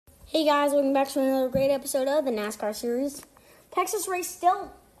Hey guys, welcome back to another great episode of the NASCAR series. Texas race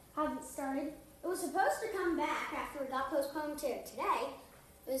still hasn't started. It was supposed to come back after it got postponed to today.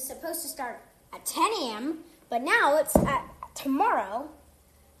 It was supposed to start at 10 a.m., but now it's at tomorrow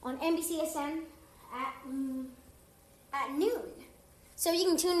on NBCSN at noon. So you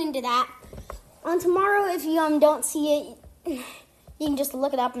can tune into that. On tomorrow, if you don't see it, you can just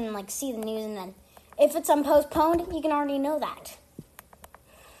look it up and see the news, and then if it's postponed, you can already know that.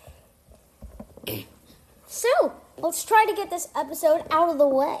 So, let's try to get this episode out of the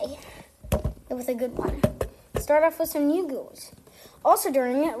way with a good one. Start off with some new goals. Also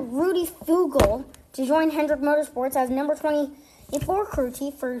during it, Rudy Fugle to join Hendrick Motorsports as number 24 crew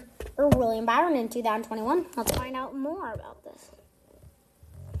chief for William Byron in 2021. Let's find out more about this.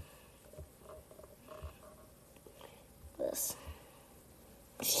 Let's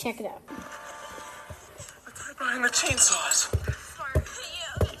check it out. The guy behind the chainsaws.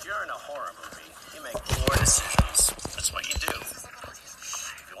 If you're in a horror movie, you make poor decisions. That's what you do.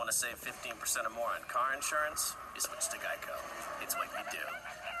 If you want to save 15% or more on car insurance, you switch to Geico. It's what you do.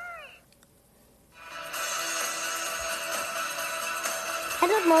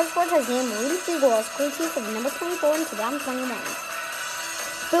 Hendrick Motorsports has named Rudy Fugle as crew chief for the number 24 in 2021.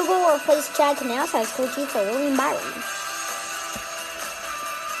 Fugle will replace Chad Knaus as crew chief for William Byron.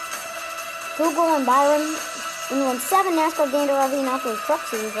 Fugle and Byron won 7 NASCAR Gander RV and Off-Road Truck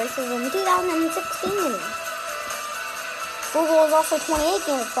Series races in 2016. Fugle is also 28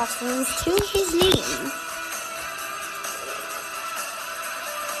 Gander Truck Series to his name.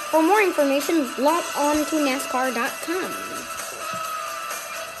 For more information, log on to NASCAR.com.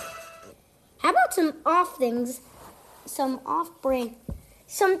 How about some things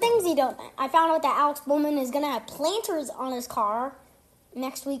you don't know? I found out that Alex Bowman is going to have planters on his car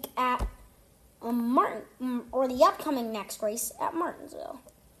next week at the upcoming next race at Martinsville.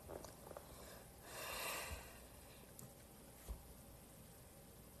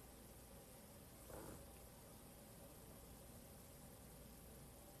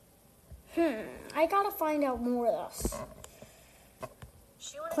 I gotta find out more of this.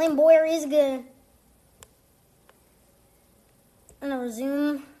 Clint Boyer is gonna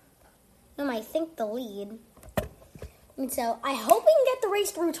resume, I think, the lead. And so I hope we can get the race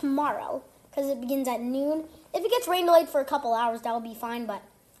through tomorrow, because it begins at noon. If it gets rain delayed for a couple hours, that'll be fine. But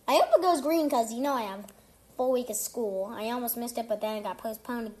I hope it goes green, because I have a full week of school. I almost missed it, but then it got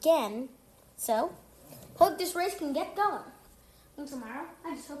postponed again. So, hope this race can get going. And tomorrow,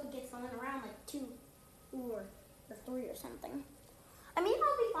 I just hope it gets going around 2 or 3 or something. I mean,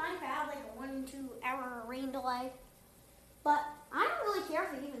 it'll be fine if I have a 1-2 hour rain delay. But I don't really care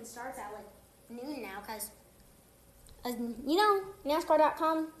if it even starts at noon now, because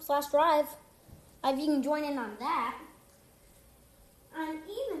NASCAR.com/drive. You can join in on that. And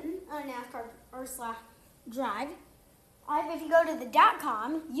even on NASCAR /drive, if you go to the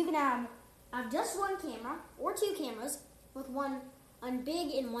 .com, you can have just one camera or 2 cameras with one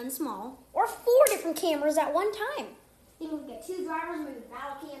big and one small, or 4 different cameras at one time. You can get 2 drivers, maybe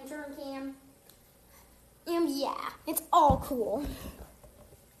battle cam, turn cam. And yeah, it's all cool.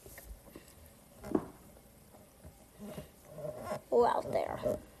 Out there.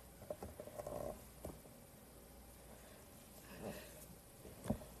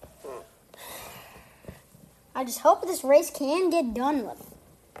 I just hope this race can get done with.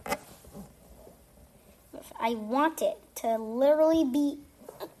 I want it to literally be,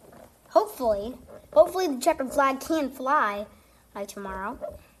 hopefully the checkered flag can fly by tomorrow.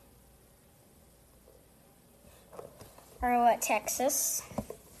 Or what, Texas?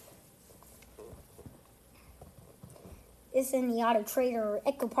 It's in the autotrader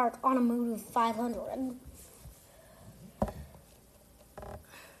Echo Park Automotive 500.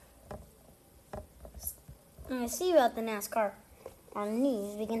 Let's see about the NASCAR on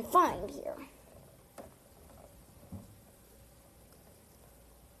news we can find here.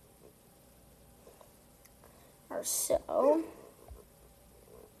 Or so.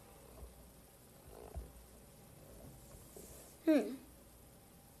 The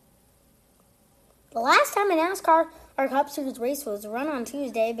last time a NASCAR Cup Series race was run on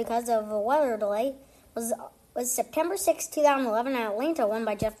Tuesday because of a weather delay was September 6, 2011 at Atlanta, won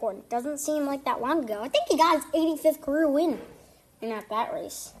by Jeff Gordon. Doesn't seem like that long ago. I think he got his 85th career win at that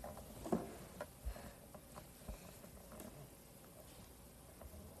race.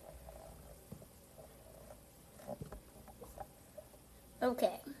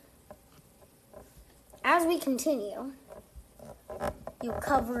 Okay. As we continue your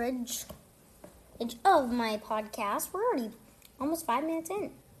coverage of my podcast, we're already almost 5 minutes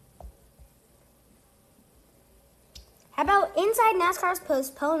in. How about inside NASCAR's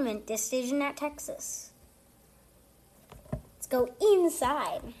postponement decision at Texas? Let's go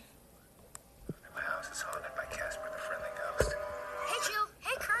inside. My house is haunted by Casper the Friendly Ghost. Hey, Jill.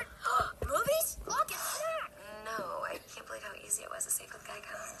 Hey, Kurt. Movies? Look, it's snack. No, I can't believe how easy it was to save with Geico.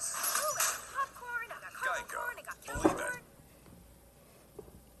 Oh, I got popcorn. I got popcorn. I got popcorn.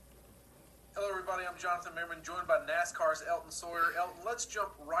 Hello, everybody. I'm Jonathan Merriman, joined by NASCAR's Elton Sawyer. Elton, let's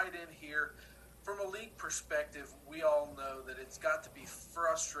jump right in here. From a league perspective, we all know that it's got to be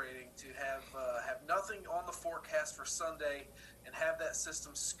frustrating to have nothing on the forecast for Sunday and have that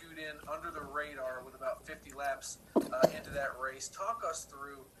system scoot in under the radar with about 50 laps into that race. Talk us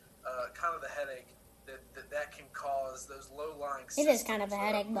through kind of the headache that can cause those low-lying systems. It is kind of a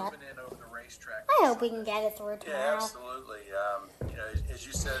headache, but moving in over the racetrack. I hope we can get it through tomorrow. Yeah, absolutely. As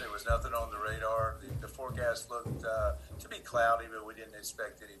you said, there was nothing on the radar. The forecast looked to be cloudy, but we didn't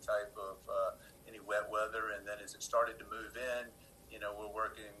expect any type of any wet weather. And then as it started to move in, we're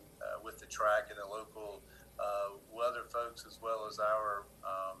working with the track and the local weather folks as well as our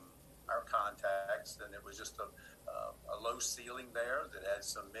contacts, and it was just a low ceiling there that had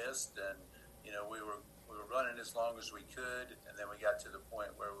some mist, and we were running as long as we could, and then we got to the point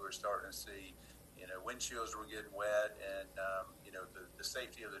where we were starting to see windshields were getting wet, and the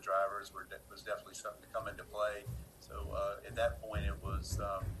safety of the drivers was definitely something to come into play. So at that point it was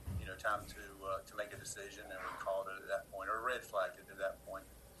time to make a decision, and we called it at that point, or red flagged it at that point.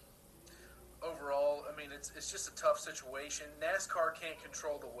 Overall, I mean, it's just a tough situation. NASCAR can't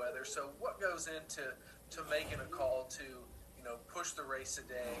control the weather, so what goes into making a call to push the race a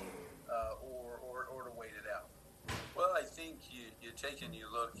day or to wait it out? Well, I think you take and you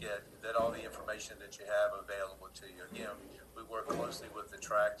look at all the information that you have available to you. Again, we work closely with the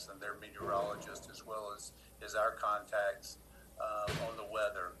tracks and their meteorologists as well as our contacts on the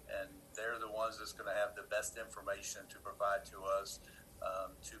weather, and they're the ones that's going to have the best information to provide to us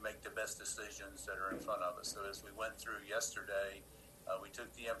to make the best decisions that are in front of us. So as we went through yesterday, we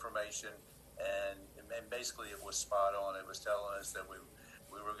took the information, and basically it was spot on. It was telling us that we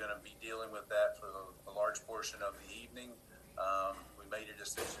were going to be dealing with that for a large portion of the evening. We made a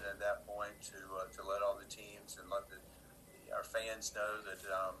decision at that point to let all the teams and let our fans know that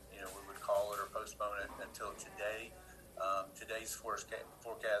we would call it or postpone it until today. Today's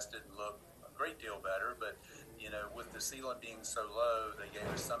forecast didn't look a great deal better, but with the ceiling being so low, they gave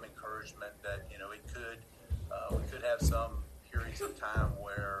us some encouragement that we could have some periods of time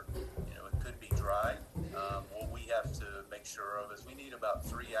where it could be dry. What we have to make sure of is we need about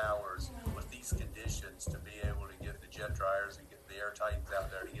 3 hours with these conditions to be able to get the jet dryers and get the air titans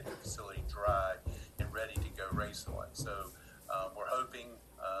out there to get the facility dry and ready to go race on. So we're hoping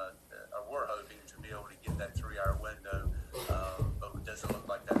to be able to get that 3-hour window, but it doesn't look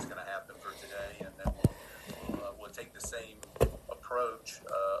like that's going to happen for today. And then we'll take the same approach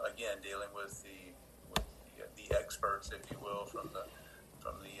again, dealing with the experts, if you will, from the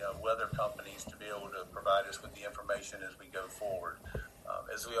weather companies to be able to provide us with the information as we go forward.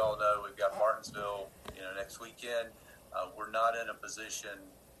 As we all know, we've got Martinsville, next weekend. We're not in a position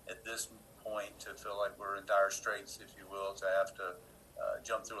at this point to feel like we're in dire straits, if you will, to have to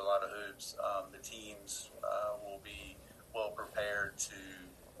jump through a lot of hoops. The teams will be well prepared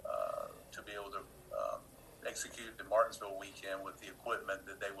to be able to execute the Martinsville weekend with the equipment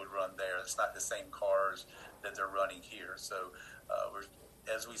that they would run there. It's not the same cars that they're running here. So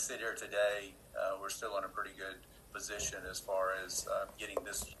as we sit here today, we're still in a pretty good position as far as getting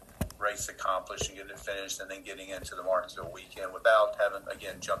this race accomplished and getting it finished, and then getting into the Martinsville weekend without having,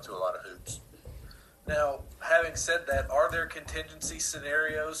 again, jumped through a lot of hoops. Now, having said that, are there contingency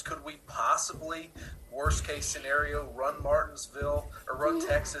scenarios? Could we possibly, worst case scenario, run Martinsville or run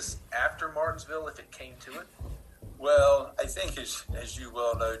Texas after Martinsville if it came to it? Well, I think as you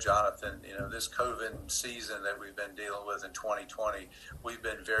well know, Jonathan, this COVID season that we've been dealing with in 2020, we've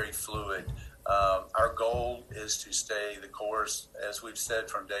been very fluid. Our goal is to stay the course. As we've said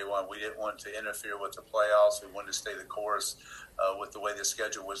from day one, we didn't want to interfere with the playoffs. We wanted to stay the course with the way the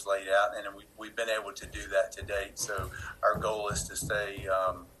schedule was laid out, and we've been able to do that to date. So our goal is to stay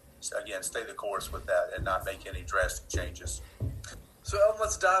the course with that and not make any drastic changes. So, Elton,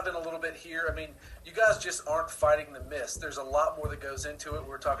 let's dive in a little bit here. I mean, you guys just aren't fighting the mist. There's a lot more that goes into it.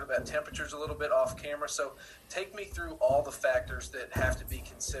 We're talking about temperatures a little bit off camera. So take me through all the factors that have to be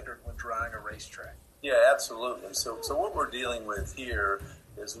considered when drying a racetrack. Yeah, absolutely. So what we're dealing with here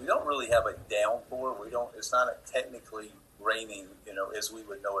is we don't really have a downpour. It's not technically raining, as we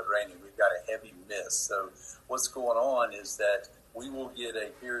would know it raining. We've got a heavy mist. So what's going on is that we will get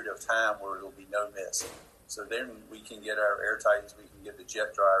a period of time where it'll be no mist. So then we can get our air Titans, we can get the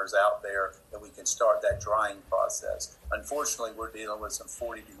jet dryers out there, and we can start that drying process. Unfortunately, we're dealing with some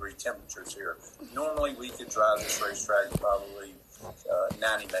 40-degree temperatures here. Normally, we could drive this racetrack probably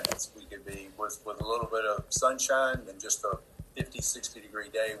 90 minutes. We could be, with a little bit of sunshine and just a 50, 60-degree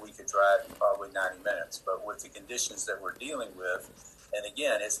day, we could drive in probably 90 minutes. But with the conditions that we're dealing with, and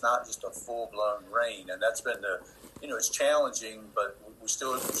again, it's not just a full-blown rain, and that's been it's challenging, but we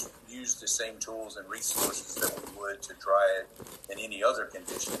still use the same tools and resources that we would to dry it in any other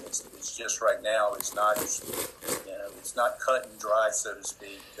condition. It's just right now, it's not not cut and dry, so to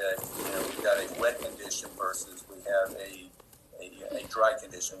speak, that we've got a wet condition versus we have a dry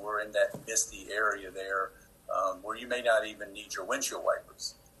condition. We're in that misty area there where you may not even need your windshield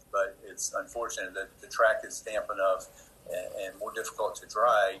wipers, but it's unfortunate that the track is damp enough and more difficult to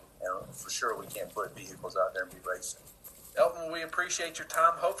dry, and for sure we can't put vehicles out there and be racing. Elton, we appreciate your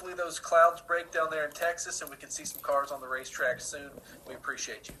time. Hopefully those clouds break down there in Texas and we can see some cars on the racetrack soon. We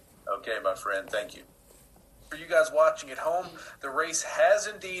appreciate you. Okay, my friend. Thank you. For you guys watching at home, the race has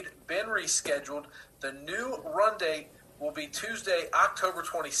indeed been rescheduled. The new run date will be Tuesday, October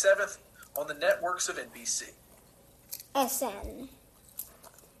 27th on the networks of NBC. SN.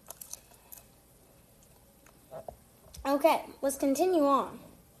 Okay, let's continue on.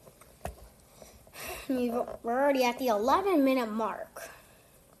 We're already at the 11-minute mark.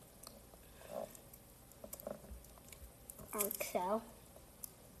 Like so.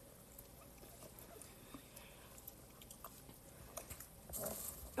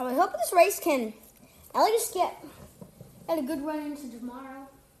 I hope this race can at least get a good run into tomorrow.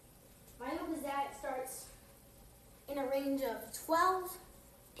 My hope is that it starts in a range of 12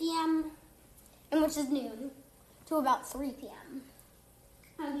 p.m., and which is noon, to about 3 p.m.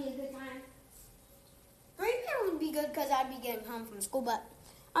 That would be a good time. 3 p.m. would be good because I'd be getting home from school, but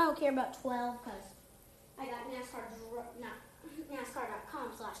I don't care about 12 because I got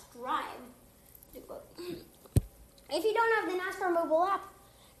NASCAR.com/drive. If you don't have the NASCAR mobile app,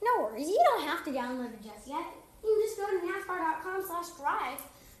 no worries. You don't have to download it just yet. You can just go to NASCAR.com/drive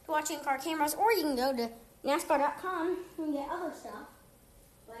to watch in-car cameras, or you can go to NASCAR.com and get other stuff.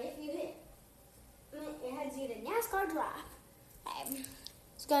 But if you hit, it heads you to NASCAR Drive.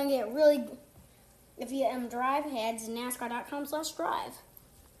 It's going to get really, if you drive, heads to NASCAR.com/drive.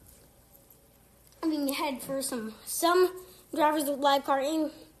 I mean, you head for some drivers with live car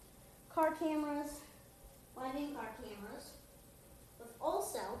cameras, live in-car cameras, with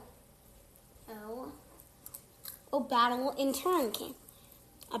also battle in turn cam.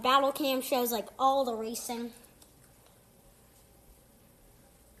 A battle cam shows like all the racing.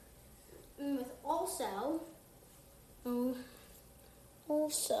 And with also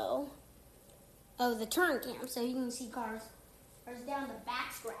the turn cam, so you can see cars down the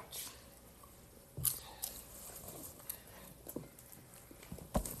back stretch.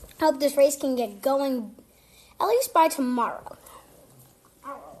 I hope this race can get going at least by tomorrow. I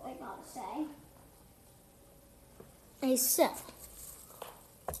don't know what I gotta say. So,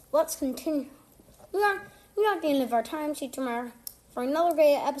 let's continue. We are at the end of our time sheet tomorrow for another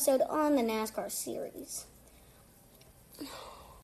great episode on the NASCAR series.